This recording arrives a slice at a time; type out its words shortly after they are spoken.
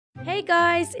Hey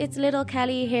guys, it's Little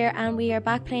Kelly here and we are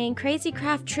back playing Crazy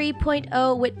Craft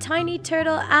 3.0 with Tiny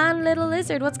Turtle and Little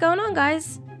Lizard. What's going on,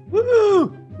 guys?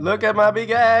 Woo! Look at my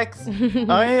big axe.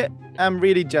 I am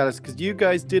really jealous because you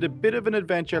guys did a bit of an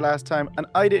adventure last time and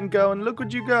I didn't go, and look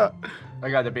what you got. I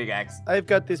got the big axe. I've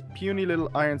got this puny little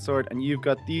iron sword and you've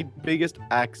got the biggest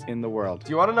axe in the world.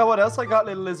 Do you want to know what else I got,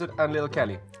 Little Lizard and Little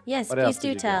Kelly? Yes, What else please did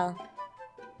do you tell.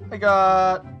 I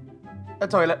got a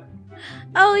toilet.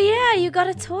 Oh yeah, you got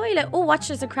a toilet. Oh, watch,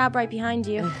 there's a crab right behind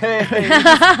you. Hey,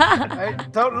 hey,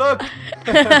 don't look.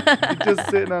 You're just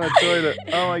sitting on a toilet.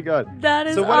 Oh my god. That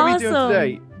is So what are we doing awesome.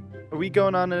 today? Are we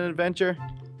going on an adventure?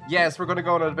 Yes, we're going to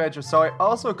go on an adventure. So I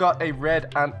also got a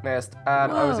red ant nest,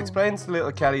 and I was Whoa. explaining to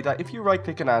Little Kelly that if you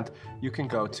right-click an ant, you can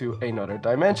go to another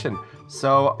dimension.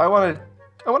 So I want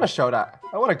to show that.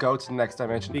 I want to go to the next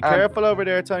dimension. Be And- careful over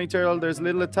there, Tiny Turtle. There's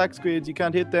little attack squids. You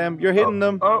can't hit them. You're hitting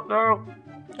them. Oh no!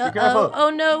 Uh-oh. careful. Oh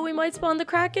no, we might spawn the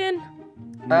Kraken.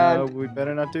 No, And we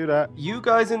better not do that. you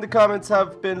guys in the comments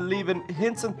have been leaving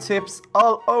hints and tips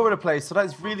all over the place, so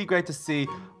that's really great to see.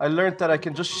 I learned that I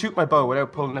can just shoot my bow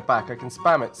without pulling it back. I can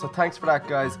spam it, so thanks for that,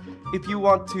 guys. If you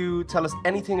want to tell us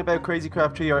anything about Crazy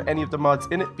Craft 3 or any of the mods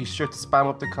in it, be sure to spam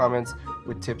up the comments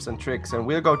with tips and tricks, and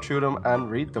we'll go through them and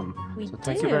read them. We So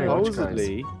thank you very do. much, guys.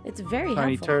 Supposedly, It's very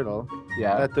Tiny helpful. Turtle,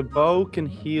 Yeah. that the bow can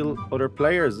heal other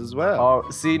players as well.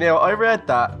 Oh, see, now I read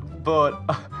that, but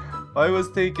I was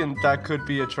thinking that could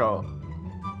be a troll.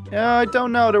 Yeah, I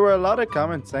don't know. There were a lot of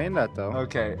comments saying that though.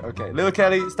 Okay. Little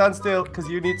Kelly, stand still, because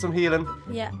you need some healing.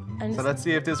 Yeah. And So let's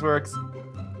see if this works.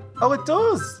 Oh, it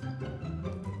does!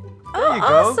 oh, you go.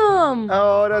 awesome.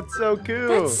 Oh, that's so cool.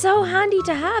 That's so handy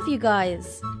to have, you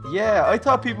guys. Yeah, I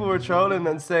thought people were trolling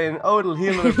and saying, oh, it'll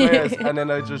heal other players, and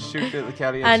then I just shoot Little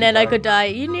Kelly And she then I died. could die.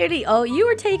 You nearly. Oh, you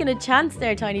were taking a chance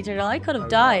there, Tiny Turtle. I could have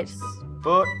died.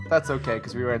 But that's okay,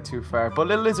 because we weren't too far. But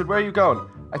Little Lizard, where are you going?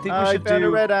 I think we I should found a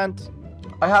do... red ant.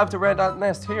 I have the red ant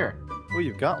nest here. Oh,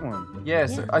 you've got one.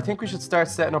 Yes, Yeah. I think we should start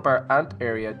setting up our ant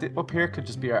area. Up here could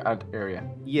just be our ant area.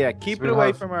 Yeah, keep So it we'll away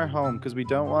have- from our home because we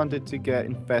don't want it to get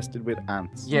infested with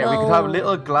ants. Yeah, we could have No.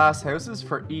 little glass houses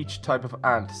for each type of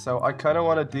ant. So I kind of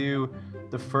want to do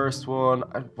the first one.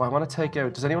 I want to take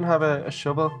out... Does anyone have a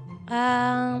shovel?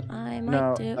 I might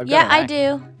No, do. I've got Yeah, an I axe.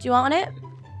 do. Do you want it?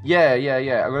 Yeah.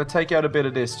 I'm going to take out a bit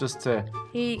of this just to...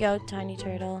 Here you go, Tiny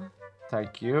Turtle.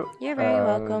 Thank you. You're very And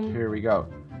welcome. Here we go.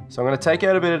 So I'm going to take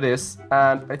out a bit of this,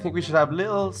 and I think we should have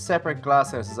little separate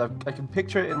glass houses. I can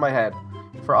picture it in my head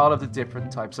for all of the different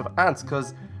types of ants,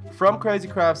 because from Crazy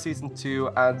Craft Season 2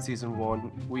 and Season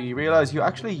 1, we realized you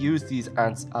actually use these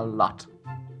ants a lot.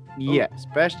 Yeah,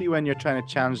 especially when you're trying to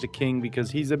challenge the king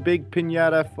because he's a big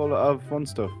pinata full of fun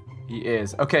stuff. He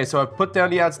is. Okay, so I've put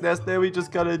down the ant's nest there. We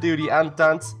just got to do the ant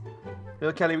dance.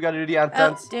 Little Kelly, we got to do the ant Oh,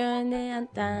 dance. doing the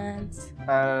ant dance.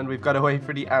 And we've got to wait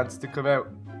for the ants to come out.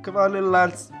 Come on, little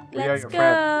ants. We are Let's your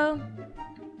friend.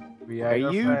 go. We are Are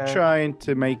your you friend. trying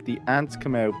to make the ants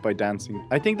come out by dancing?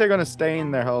 I think they're going to stay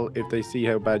in their hole if they see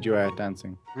how bad you are at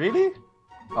dancing. Really?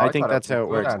 Oh, I think thought that's was a how it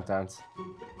good works. ant dance.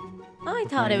 I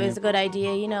thought it was a good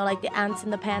idea, you know, like the ants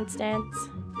in the pants dance.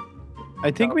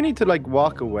 I think we need to like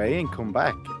walk away and come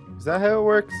back. Is that how it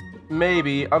works?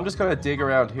 Maybe. I'm just gonna dig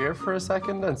around here for a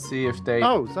second and see if they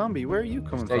Oh, zombie, where are you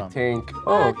coming they from? think.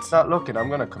 Oh, What? it's not looking. I'm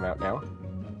gonna come out now.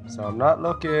 So I'm not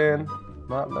looking.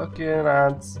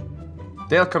 Ants.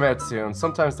 They'll come out soon.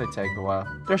 Sometimes they take a while.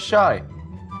 They're shy.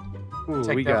 Ooh,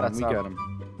 Take we down got him, that we zombie. got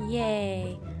him.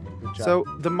 Yay. Good job. So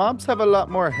the mobs have a lot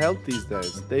more health these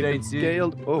days. They've They been do.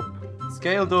 scaled up.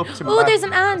 Scaled up to. Oh, max. there's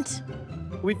an ant.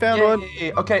 We found one.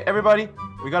 Yay. Okay, everybody,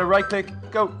 we gotta right click.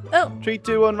 Go. Oh, 3,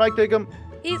 2, 1, right click him.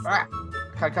 he's. Ah,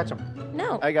 can't catch him.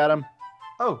 No, I got him.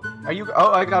 Oh, are you?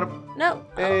 Oh, I got him. no.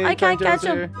 Oh, Hey, I can't Tiny catch Turtle's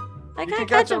him. here. I You can't can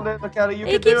catch him. Little Kelly. You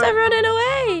He can do keeps it. on running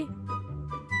away.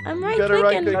 I'm right gotta clicking.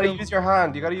 right-click. You gotta use your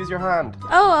hand. You gotta use your hand.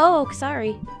 Oh,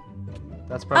 sorry.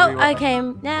 That's probably Oh, why. I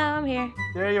came. Now I'm here.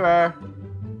 There you are.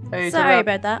 Hey, Sorry so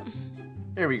about that.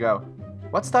 here we go.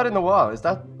 What's that in the wall? Is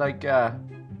that like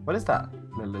what is that?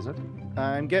 Little lizard.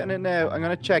 I'm getting it now. I'm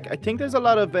gonna check. I think there's a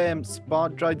lot of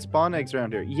dried spawn eggs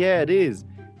around here. Yeah, it is.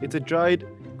 It's a dried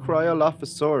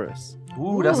Cryolophosaurus.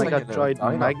 Ooh, that's I like a got little dried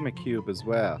dino. magma cube as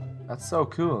well. That's so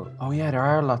cool. Oh yeah, there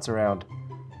are lots around.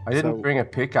 I didn't So- bring a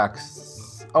pickaxe.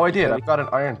 Oh, I did. gotta- I've got an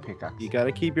iron pickaxe. You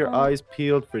gotta keep your Oh. eyes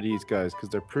peeled for these guys because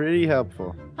they're pretty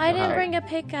helpful. I didn't Okay. bring a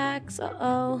pickaxe.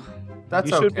 Uh-oh. That's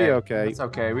You okay. should be okay. That's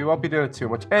okay. We won't be doing it too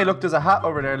much. Hey, look, there's a hat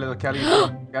over there, little Kelly.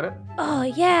 Get it? Oh,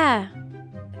 yeah.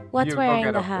 What's You go wearing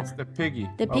get the him. hat? It's the piggy.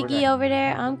 The over piggy there. over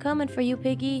there. I'm coming for you,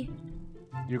 piggy.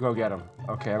 You go get him.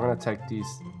 Okay, I'm gonna take these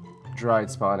dried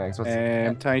spawn eggs. What's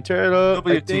Tiny Turtle, I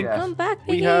WTF? think Come back,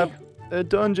 piggy. we have a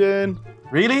dungeon.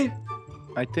 Really?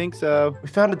 I think so. We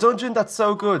found a dungeon. That's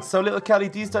so good. So, little Kelly,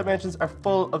 these dimensions are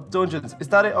full of dungeons. Is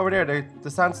that it over there? The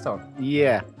sandstone?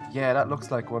 Yeah. Yeah, that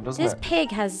looks like one, doesn't This it?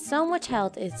 pig has so much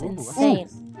health. It's Ooh, insane.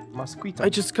 Mosquito. I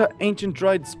just got ancient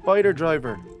dried spider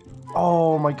driver.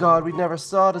 Oh my god, we never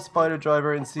saw the spider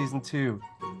driver in season 2.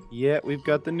 Yeah, we've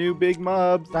got the new big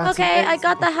mobs. That's Okay, I amazing.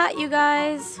 got the hat, you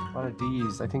guys. What are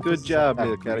these? I think Good this is job, that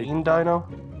little Kelly. green dino.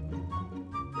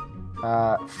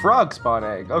 Frog spawn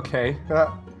egg. Okay.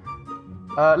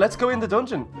 Let's go in the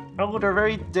dungeon. Oh, they're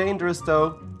very dangerous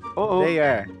though. Uh-oh. They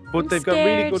are. But I'm they've got really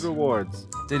scared. good rewards.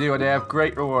 They do, and they have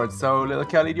great rewards. So, little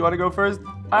Kelly, do you want to go first?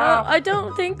 I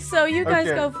don't think so. You guys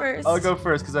Okay. go first. I'll go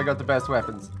first because I got the best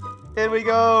weapons. Here we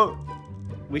go.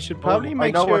 We should probably I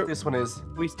make know sure what this one is.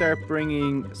 we start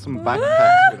bringing some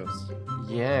backpacks with us.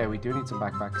 Yeah, we do need some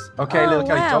backpacks. Okay, Oh, little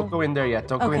Kelly, wow. don't go in there yet.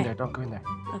 Don't go in Okay. there. Don't go in there.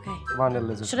 Okay. Come on, little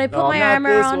lizard. Should I put Oh, my not armor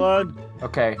this on? one.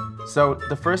 Okay, so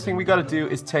the first thing we gotta do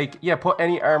is put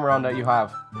any armor on that you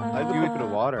have. I have a good bit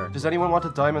of water. Does anyone want a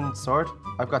diamond sword?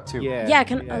 I've got 2. Yeah. Yeah,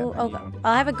 I need one.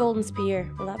 I'll have a golden spear.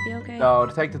 Will that be okay? No,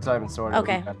 take the diamond sword. it'll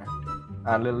be Okay. better.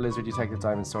 And little lizard, you take the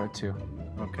diamond sword too.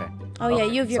 Okay. Oh yeah, Okay,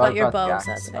 you've so got I've your the bow, axe.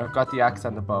 so that's okay. I've got the axe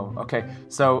and the bow. Okay,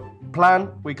 so plan.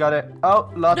 We got it.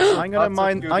 Oh, lots. I'm gonna lots of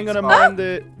mine. goody I'm gonna spots. mine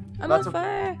the. I'm Lots on of-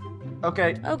 fire.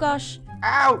 Okay. Oh gosh.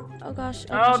 Ow! Oh gosh.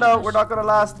 Oh gosh, no, gosh. we're not gonna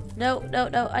last. No.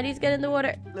 I need to get in the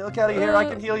water. Little Kelly, here I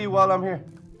can heal you while I'm here.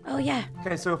 Oh yeah.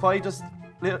 Okay, so if I just.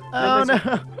 Little Oh no!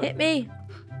 lizard- Hit me.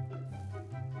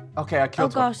 Okay, I Oh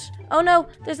killed one. gosh. Oh no,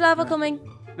 there's lava coming.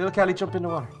 Little Kelly, jump in the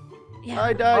water. Yeah.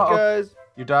 I died, Uh-oh. guys.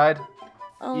 You died.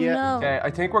 Oh Yeah. no. Okay, I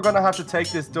think we're gonna have to take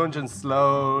this dungeon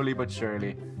slowly but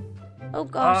surely. Oh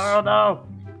gosh. no!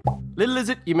 Little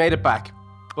lizard, you made it back.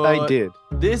 I But did.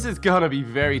 This is gonna be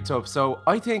very tough. So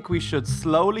I think we should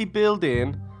slowly build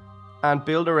in and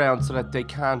build around so that they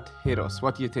can't hit us.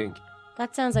 What do you think?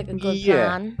 That sounds like a good Yeah.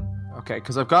 plan. Okay,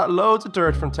 because I've got loads of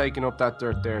dirt from taking up that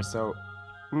dirt there, so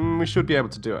we should be able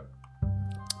to do it.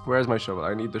 Where's my shovel?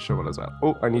 I need the shovel as well.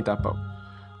 Oh, I need that bow.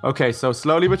 Okay, so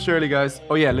slowly but surely, guys.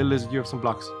 Oh yeah, little lizard, you have some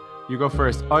blocks. You go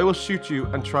first. I will shoot you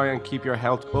and try and keep your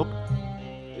health up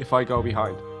if I go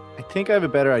behind. I think I have a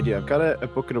better idea. I've got a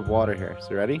bucket of water here.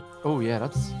 So ready? Oh yeah,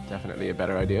 that's definitely a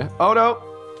better idea. Oh no!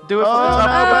 Do it Oh from the no!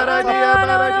 top. Bad idea! no,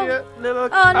 Bad no. idea! Little...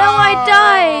 Oh, no, I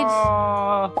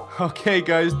died! Okay,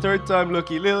 guys, third time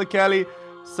lucky. Little Kelly,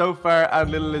 so far,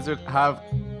 and Little Lizard have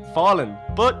fallen.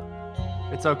 But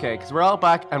it's okay, because we're all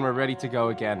back and we're ready to go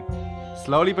again.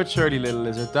 Slowly but surely, Little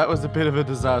Lizard. That was a bit of a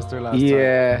disaster last time.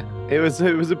 Yeah, it was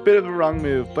a bit of a wrong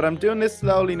move, but I'm doing this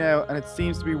slowly now, and it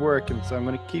seems to be working. So I'm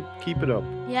gonna keep it up.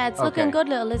 Yeah, it's Okay. looking good,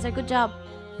 little lizard. Good job.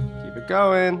 Keep it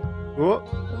going. Oh,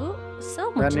 Ooh,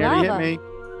 so that much nearly lava. hit me.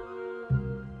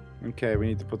 Okay, we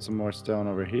need to put some more stone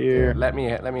over here. Let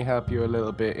me help you a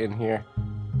little bit in here.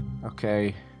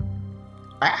 Okay.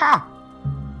 Ah!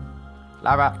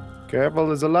 Lava. Careful,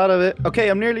 there's a lot of it. Okay,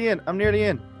 I'm nearly in.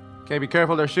 Okay, be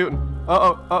careful, they're shooting.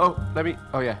 Uh-oh.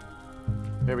 Oh yeah.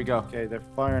 There we go. Okay, they're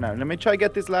firing out. Let me try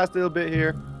get this last little bit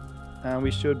here, and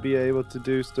we should be able to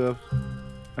do stuff.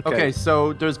 Okay,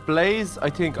 so there's blaze, I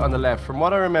think, on the left. From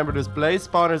what I remember, there's blaze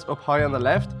spawners up high on the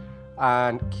left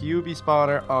and QB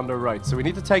spawner on the right. So we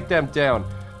need to take them down.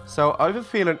 So I have a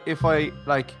feeling if I,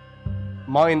 like,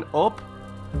 mine up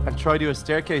and try to do a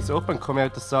staircase up and come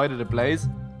out the side of the blaze,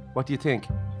 what do you think?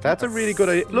 That's a really good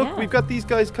idea. Look, Yeah. we've got these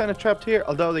guys kind of trapped here,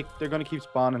 although they're going to keep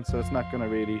spawning, so it's not going to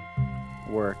really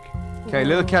work. Okay,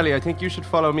 little Kelly, I think you should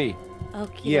follow me.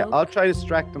 Okay. Yeah, I'll try to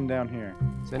distract them down here.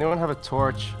 Does anyone have a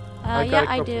torch? I got Yeah, a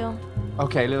I couple. do.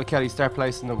 Okay, little Kelly, start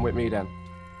placing them with me then.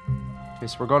 Okay,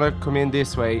 so we're gonna come in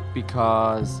this way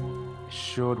because it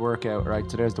should work out, right?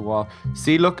 So there's the wall.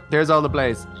 See, look, there's all the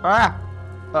blaze. Ah!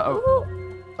 Uh-oh.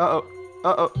 Ooh.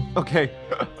 Uh-oh. Okay.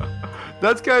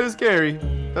 That's kind of scary.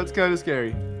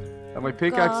 And my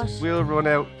pickaxe Gosh. will run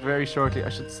out very shortly. I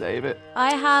should save it.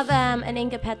 I have an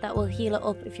ingot pet that will heal it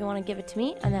up if you want to give it to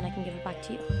me, and then I can give it back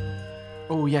to you.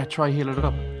 Oh, yeah, try healing it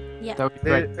up. Yeah. That would be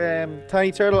great.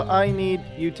 Tiny Turtle, I need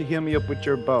you to heal me up with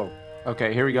your bow.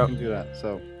 Okay, here we You go. can do that.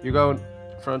 So You go in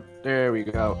front. There we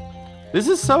go. This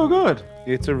is so good.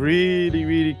 it's a really,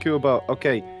 really cool bow.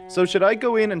 Okay, so should I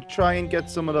go in and try and get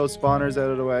some of those spawners out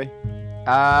of the way?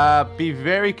 Be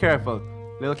very careful.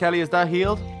 Little Kelly, is that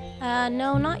healed?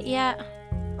 No, not yet.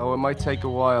 Oh, it might take a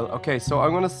while. Okay, so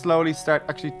I'm gonna slowly start.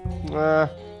 Actually,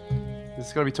 this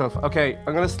is gonna be tough. Okay,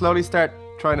 I'm gonna slowly start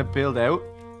trying to build out.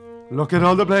 Look at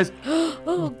all the blaze.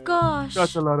 Oh gosh.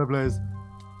 That's a lot of blaze.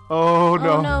 Oh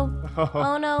no. Oh no.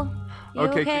 Oh no. You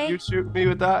Okay, okay? can you shoot me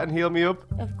with that and heal me up?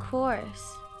 Of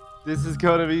course. This is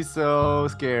gonna be so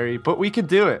scary, but we can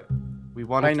do it. We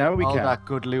want I to know keep we all can. that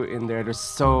good loot in there. There's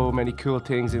so many cool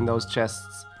things in those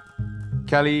chests.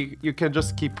 Kelly, you can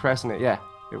just keep pressing it. Yeah,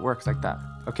 it works like that.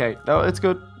 Okay, no, it's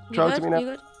good. Throw it to me now. You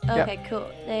good? Yeah. Okay, cool.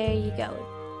 There you go.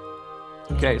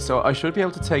 Okay, so I should be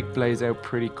able to take Blaze out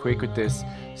pretty quick with this.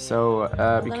 So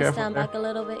I'm be gonna careful. stand there. back a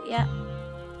little bit. Yeah.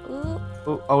 Ooh.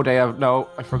 Oh, they have no.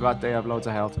 I forgot they have loads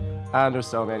of health, and there's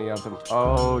so many of them.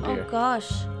 Oh Oh dear.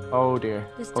 gosh. Oh dear.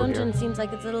 This Oh, dear. dungeon seems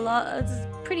like it's a lot. It's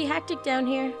pretty hectic down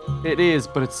here. It is,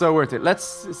 but it's so worth it. Let's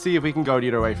see if we can go the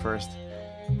other way first,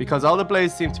 because all the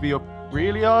Blaze seem to be up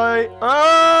really high.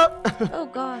 Ah! Oh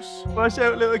gosh. Watch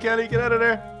out, little Kelly. Get out of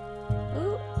there.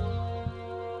 Ooh.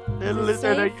 Little Is it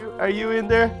lizard, safe? are you in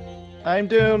there? I'm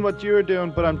doing what you're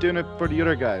doing, but I'm doing it for the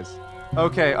other guys.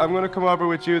 Okay, I'm gonna come over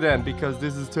with you then because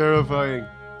this is terrifying.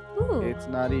 Ooh. It's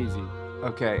not easy.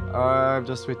 Okay, I'm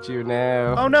just with you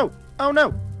now. Oh no! Oh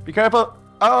no! Be careful.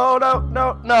 Oh no,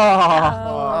 no, no.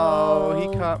 Oh,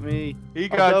 he caught me. He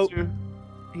got Although- you.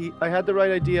 I had the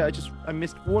right idea. I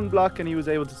missed one block and he was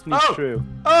able to sneak Oh! through.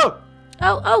 Oh,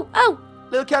 Oh.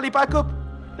 little Kelly, back up.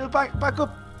 Little back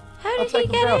up. How I'll did he take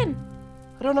him get down. in?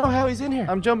 I don't know how he's in here.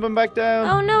 I'm jumping back down.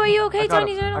 Oh no, are you okay, I got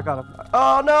Tiny him. Turtle? I got him.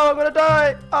 Oh no, I'm gonna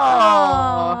die.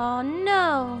 Oh. Oh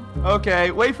no.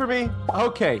 Okay, wait for me.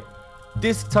 Okay,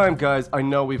 this time, guys, I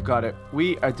know we've got it.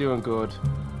 We are doing good.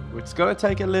 It's gonna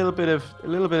take a little bit of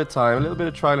time, a little bit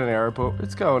of trial and error, but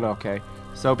it's going okay.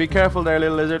 So be careful there,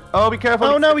 little lizard. Oh, be careful.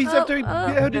 Oh no, he's up there. Oh.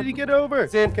 How did he get over?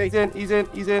 He's in. Okay, He's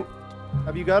in.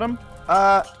 have you got him?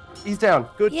 He's down.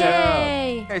 Good job.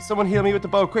 Yay. Okay, someone heal me with the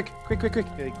bow. Quick. Okay,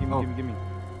 give me, Oh. give me.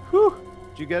 Whew.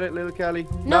 Did you get it, little Callie?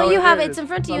 No, No, you it have it. is. It's in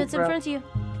front of you. It's in Oh, front of you.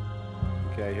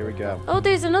 Okay, here we go. Oh,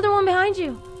 there's another one behind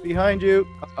you. Behind you.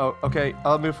 Oh, okay.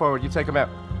 I'll move forward. You take him out.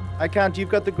 I can't. You've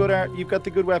got the good art. You've got the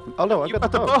good weapon. Oh no, I've You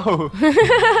got, got the bow.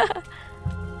 bow.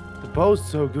 The bow's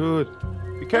so good.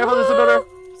 Be careful. There's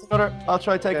another. I'll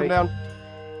try to take him Okay. down.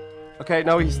 Okay,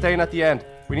 no, he's staying at the end.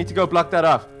 We need to go block that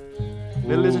off.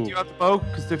 Little lizard, Ooh. do you have the bow?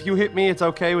 Because if you hit me, it's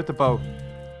okay with the bow.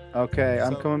 Okay,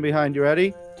 I'm So- coming behind. You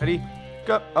ready? Ready?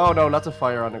 Go. Oh no, lots of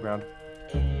fire on the ground.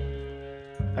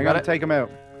 I'm got gonna it? take him out.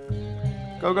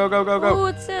 Go. Oh,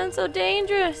 it sounds so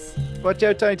dangerous. Watch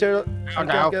out, Tiny Turtle. Oh, You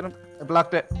no. can't get him. I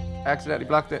blocked it. Accidentally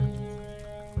blocked it.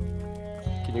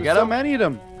 Can you There's get so him? many of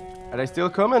them. Are they still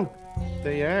coming?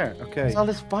 They are. Okay. There's all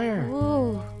this fire.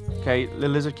 Ooh. Okay,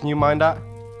 little lizard, can you mind that?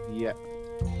 Yeah.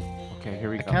 Okay, here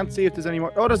we I go. can't see if there's any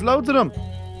more. Oh, there's loads of them.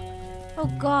 Oh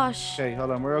gosh. Okay,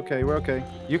 hold on. We're okay. We're okay.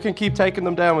 You can keep taking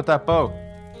them down with that bow.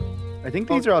 I think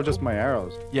these are all just my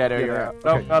arrows. Yeah, there Yeah, you they are. are.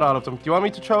 No, Okay. not all of them. Do you want me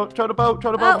to throw the bow?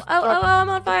 Throw the Oh, bow. I'm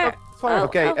on fire. Fire. Oh,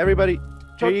 Okay, oh. everybody,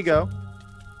 Throw- here you go.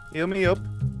 Heal me up,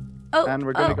 Oh, and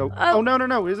we're gonna go. Oh, Oh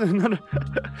no! Isn't another?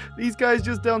 These guys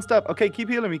just don't stop. Okay, keep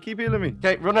healing me. Keep healing me.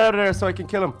 Okay, run out of there so I can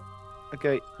kill him.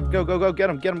 Okay, go. Get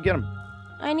him.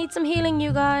 I need some healing,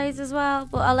 you guys, as well.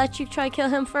 But I'll let you try kill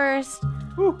him first.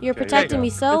 Whew. You're Okay, protecting there me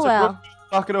you so Lizard, well. run.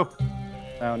 Lock it up.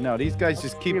 Oh no, these guys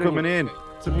just keep Healing coming you. in.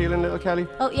 Some healing, little Kelly.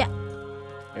 Oh yeah.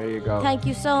 There you go. Thank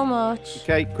you so much.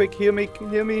 Okay, quick, heal me.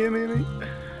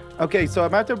 Okay, so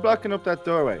I'm after blocking up that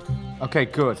doorway. Okay,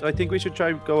 good. So I think we should try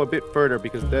and go a bit further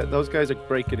because those guys are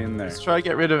breaking in there. Let's try to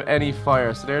get rid of any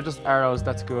fire. So they're just arrows.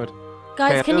 That's good.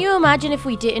 Guys, Okay, can look- you imagine if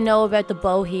we didn't know about the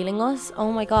bow healing us?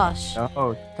 Oh my gosh.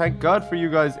 Oh, thank God for you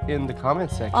guys in the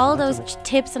comment section. All That's those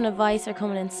tips and advice are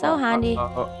coming in so amazing.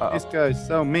 handy. This guy's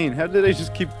so mean. How did they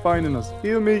just keep finding us?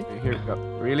 Heal me. Here we go.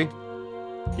 Really?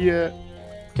 Yeah.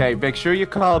 Okay, make sure you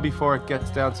call before it gets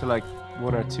down to like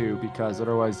 1 or 2 because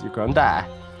otherwise you're gonna die.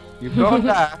 You're gonna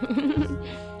die.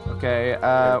 Okay,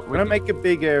 We're gonna make a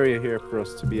big area here for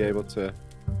us to be able to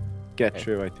get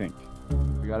through, I think.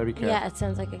 we gotta be careful. Yeah, it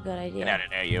sounds like a good idea. Get out of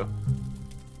there, you.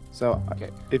 So Okay.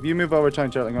 if you move over, Tiny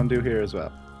Turtle, I'm gonna do here as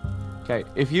well. Okay,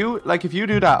 if you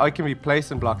do that, I can be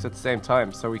placing blocks at the same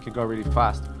time, so we can go really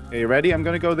fast. Are you ready? I'm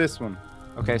gonna go this one.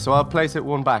 Okay, so I'll place it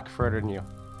one back further than you,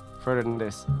 further than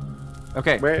this.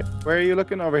 Okay. Where are you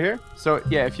looking? Over here? So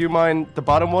yeah, if you mind the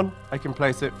bottom one, I can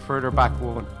place it further back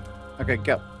one. Okay,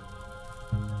 go.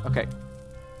 Okay.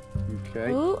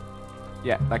 Okay. Ooh.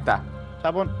 Yeah, like that.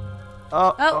 Top one.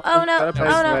 Oh. Oh no. Gotta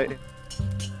place Oh it no. right.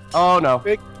 Oh no.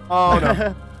 Quick. Oh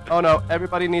no. Oh no.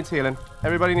 Everybody needs healing.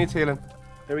 Everybody needs healing.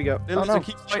 There we go. Little Oh, no.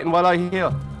 keep fighting while I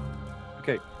heal.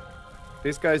 Okay.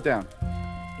 This guy's down.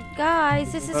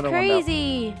 Guys, this is Another one down.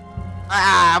 crazy.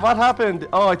 Ah, what happened?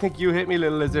 Oh, I think you hit me,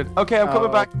 little lizard. Okay, I'm coming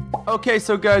Oh. back. Okay,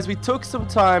 so guys, we took some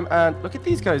time and look at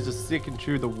these guys just sticking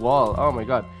through the wall. Oh my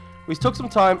god. We took some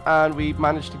time and we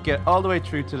managed to get all the way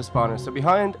through to the spawners. So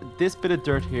behind this bit of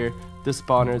dirt here, the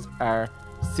spawners are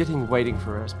sitting waiting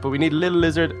for us. But we need little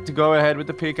lizard to go ahead with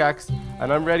the pickaxe,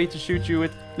 and I'm ready to shoot you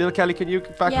with little Kelly. Can you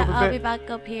back Yeah, up a I'll bit? be back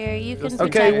up here. You can Just-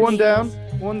 protect Okay, one me, down.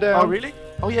 guys. One down. Oh really?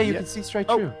 Oh yeah, you Yeah. can see straight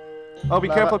Oh. through. Oh, be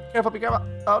Lava. careful, be careful, be careful.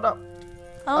 Oh no.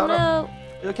 Oh, Oh, no. no.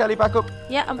 Little Kelly, back up.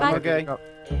 Yeah, I'm back. Okay.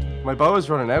 My bow is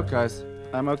running out, guys.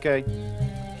 I'm okay.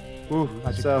 Ooh,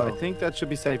 magic So bow. I think that should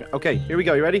be safe. Okay, here we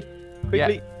go. You ready?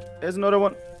 Quickly. There's another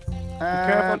one. Be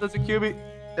careful, there's a QB.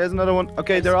 There's another one.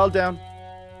 Okay, they're all down.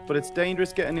 But it's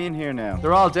dangerous getting in here now.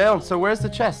 They're all down. So where's the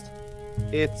chest?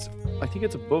 I think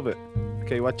it's above it.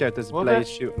 Okay, watch out. There's a Above blaze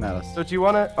it? shooting at us. So do you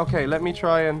want to? Okay, let me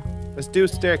try and. Let's do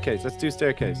staircase. Let's do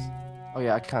staircase. Oh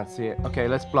yeah, I can't see it. Okay,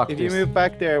 let's block If this. you move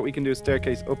back there, we can do a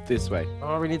staircase up this way.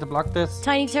 Oh, we need to block this.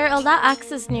 Tiny Turtle, that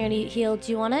axe is nearly healed.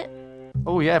 Do you want it?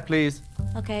 Oh yeah, please.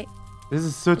 Okay. This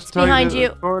is such It's tiny behind little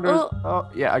you. corners. Oh. Oh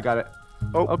yeah, I got it.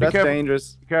 Oh, Oh, be that's careful.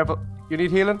 dangerous. Be careful. You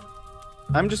need healing?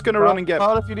 I'm just gonna run and get.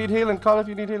 Call if you need healing. Call if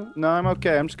you need healing. No, I'm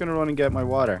okay. I'm just gonna run and get my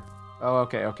water. Oh,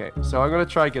 okay, okay. So I'm gonna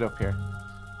try get up here.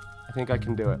 I think I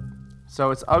can do it.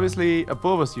 So it's obviously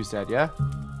above us, you said, yeah?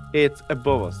 It's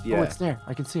above us. Yeah. Oh, it's there.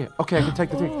 I can see it. Okay, I can take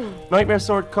the thing. Ooh. Nightmare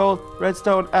sword, coal,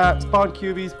 redstone, spawn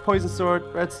cubies, poison sword,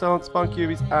 redstone, spawn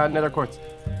cubies, and nether quartz.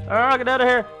 Ah, get out of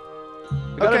here.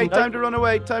 We got Okay, a time to run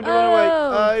away. Time to run away.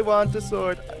 Oh. I want a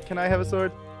sword. Can I have a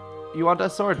sword? You want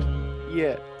that sword?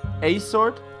 Yeah. A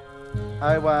sword?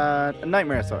 I want a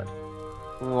nightmare sword.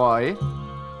 Why?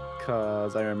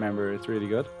 Cause I remember it's really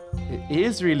good. It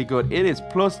is really good. It is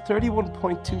plus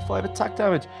 31.25 attack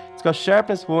damage. It's got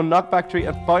sharpness 1, knockback 3,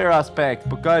 and fire aspect.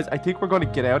 But guys, I think we're going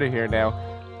to get out of here now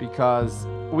because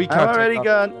we can't. I'm take already off-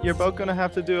 gone. You're both gonna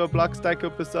have to do a block stack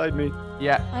up beside me.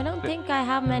 Yeah. I don't think I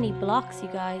have many blocks, you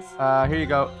guys. Here you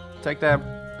go. Take them.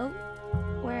 Oh,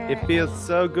 where? It feels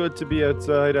so good to be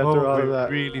outside after all we of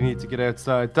that. really need to get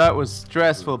outside. That was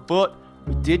stressful, but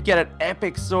we did get an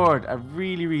epic sword. A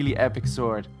really, really epic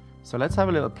sword. So let's have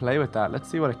a little play with that. Let's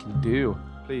see what it can do.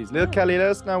 Please, little Kelly, let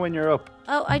us know when you're up.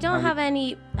 Oh, I don't have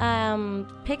any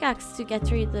pickaxe to get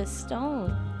through the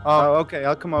stone. Oh, okay.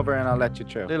 I'll come over and I'll let you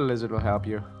through. Little lizard will help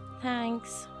you.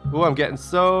 Thanks. Oh, I'm getting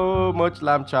so much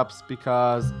lamb chops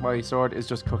because my sword is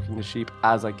just cooking the sheep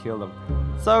as I kill them.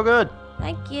 So good.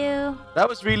 Thank you. That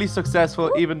was really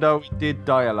successful, even though we did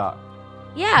die a lot.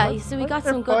 Yeah, so we Why got is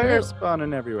there some good fire loot.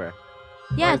 spawning everywhere.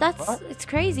 Yeah, Why is that's what? it's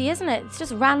crazy, isn't it? It's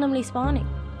just randomly spawning.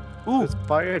 Ooh, There's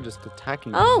fire just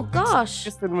attacking. us. Oh gosh.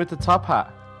 Tristan with the top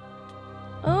hat.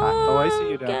 Oh, I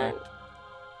see you down again.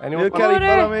 there. Anyone? Little Kelly, Water.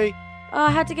 follow me. Oh,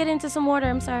 I had to get into some water.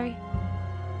 I'm sorry.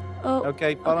 Oh,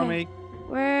 Okay, follow Okay. me.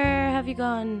 where have you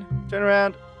gone? Turn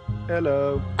around.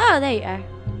 Hello. Oh, there you are.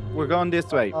 We're going this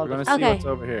way. We're gonna see Okay. what's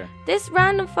over here. This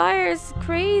random fire is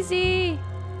crazy.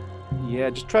 Yeah,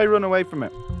 just try run away from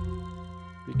it.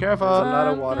 Be There's a careful. lot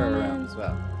of I'm water coming. around as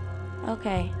well.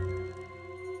 Okay.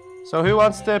 So who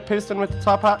wants the piston with the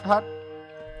top hat?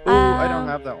 Ooh, I don't Um,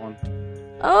 have that one.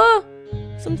 Oh,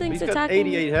 something's He's got attacking.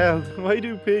 88 health. Why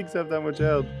do pigs have that much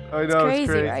health? I It's know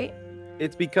crazy, right?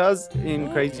 It's because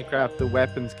in Crazy Craft the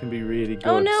weapons can be really good.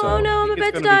 Oh no, so oh no, I I'm think about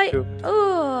it's to gonna be die. cool.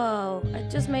 Oh, I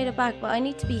just made it back, but I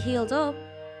need to be healed up.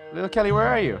 Little Kelly, where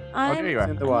are you? Oh, I'm- there you It's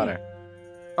are. in the water.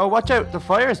 Oh, watch out! The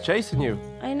fire is chasing you.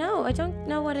 I know, I don't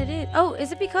know what it is. Oh,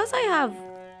 is it because I have...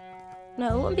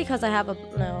 No, it wasn't because I have a...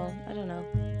 No, I don't know.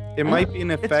 It might be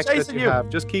an effect that chasing you you. have.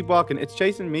 Just keep walking. It's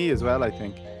chasing me as well, I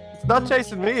think. It's not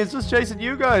chasing me. It's just chasing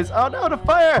you guys. Oh no, the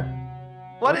fire!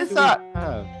 What is do we that?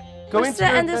 have? Go We're into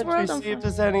setting your this inventory, world on see if fire.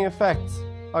 there's any effects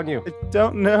on you. I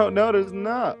don't know. No, there's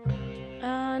not.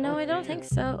 No, I don't think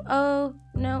so. Oh,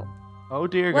 no. Oh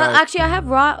dear, Well, guys. actually, I have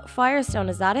raw firestone.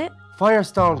 Is that it?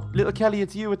 Firestone. Little Kelly,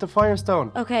 it's you with the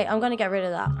firestone. Okay, I'm gonna get rid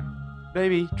of that.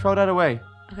 Baby, throw that away.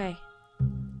 Okay.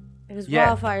 It was Yeah,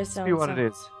 raw firestone. See what so- it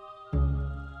is.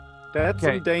 That's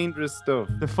Okay. some dangerous stuff.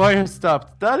 The fire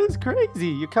stopped. That is crazy.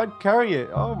 You can't carry it.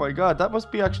 Oh my god, that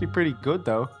must be actually pretty good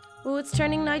though. Oh, it's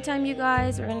turning nighttime, you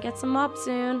guys. We're gonna get some mobs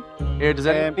soon. Here, does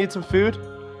anyone need some food?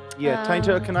 Yeah, Tiny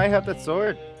Turtle, Um, can I have that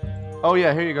sword? Oh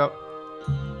yeah, here you go.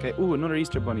 Okay. Ooh, another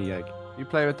Easter bunny egg. You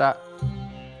play with that.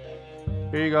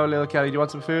 Here you go, little Kelly. Do you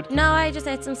want some food? No, I just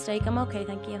ate some steak. I'm okay,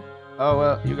 thank you. Oh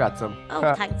well, you got some. Oh,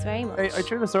 Ha. thanks very much. Hey, I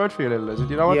threw the sword for you, little lizard.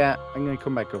 You know what? Yeah, I'm gonna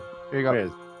come back up. Here you Where go.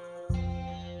 is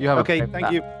it? You have a Okay, plate for thank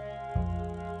that. you.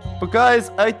 But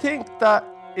guys, I think that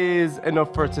is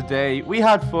enough for today. We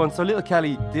had fun. So little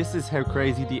Kelly, this is how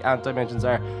crazy the ant dimensions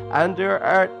are. And there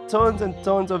are tons and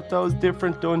tons of those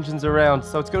different dungeons around.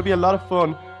 So it's going to be a lot of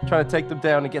fun trying to take them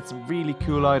down and get some really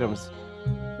cool items.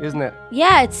 Isn't it?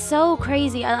 Yeah, it's so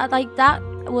crazy. Like, that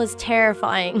was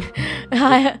terrifying.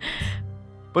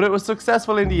 But it was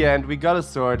successful in the end. We got a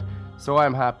sword. So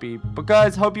I'm happy. But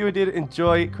guys, hope you did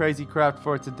enjoy Crazy Craft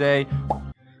for today.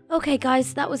 Okay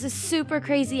guys, that was a super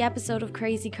crazy episode of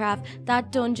Crazy Craft.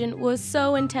 That dungeon was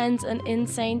so intense and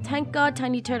insane. Thank God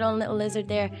Tiny Turtle and Little Lizard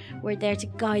there were there to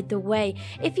guide the way.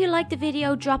 If you liked the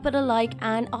video, drop it a like,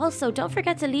 and also don't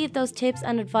forget to leave those tips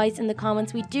and advice in the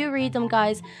comments. We do read them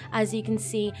guys, as you can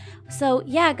see. So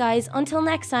yeah guys, until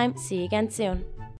next time, see you again soon.